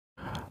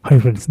Hi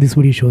friends, this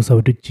video shows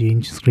how to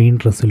change screen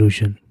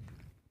resolution.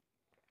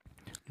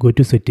 Go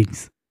to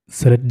settings,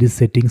 select this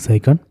settings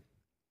icon,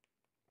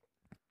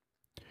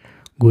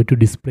 go to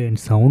display and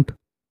sound,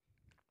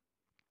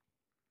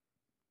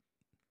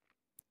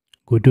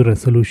 go to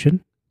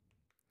resolution.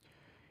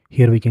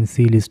 Here we can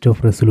see list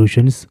of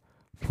resolutions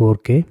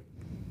 4K,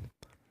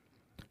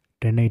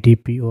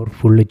 1080p or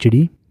Full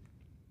HD,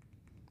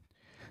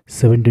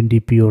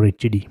 720p or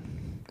HD.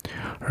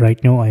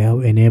 Right now I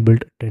have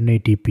enabled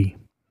 1080p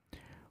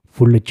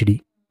Full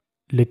HD.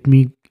 Let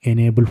me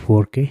enable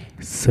 4K,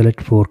 select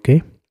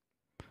 4K,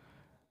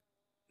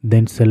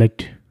 then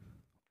select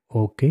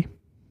OK.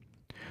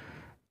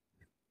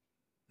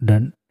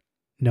 Done.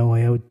 Now I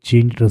have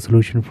changed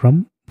resolution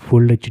from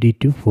Full HD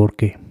to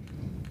 4K.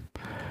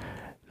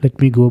 Let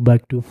me go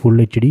back to Full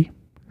HD,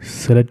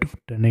 select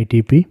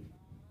 1080p,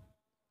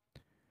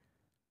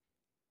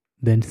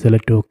 then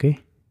select OK.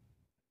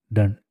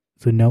 Done.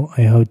 So now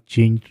I have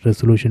changed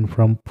resolution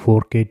from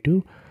 4K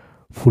to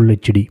Full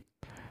HD.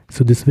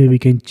 So this way we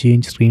can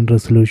change screen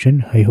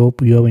resolution. I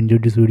hope you have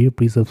enjoyed this video.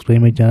 Please subscribe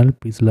my channel.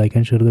 Please like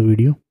and share the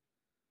video.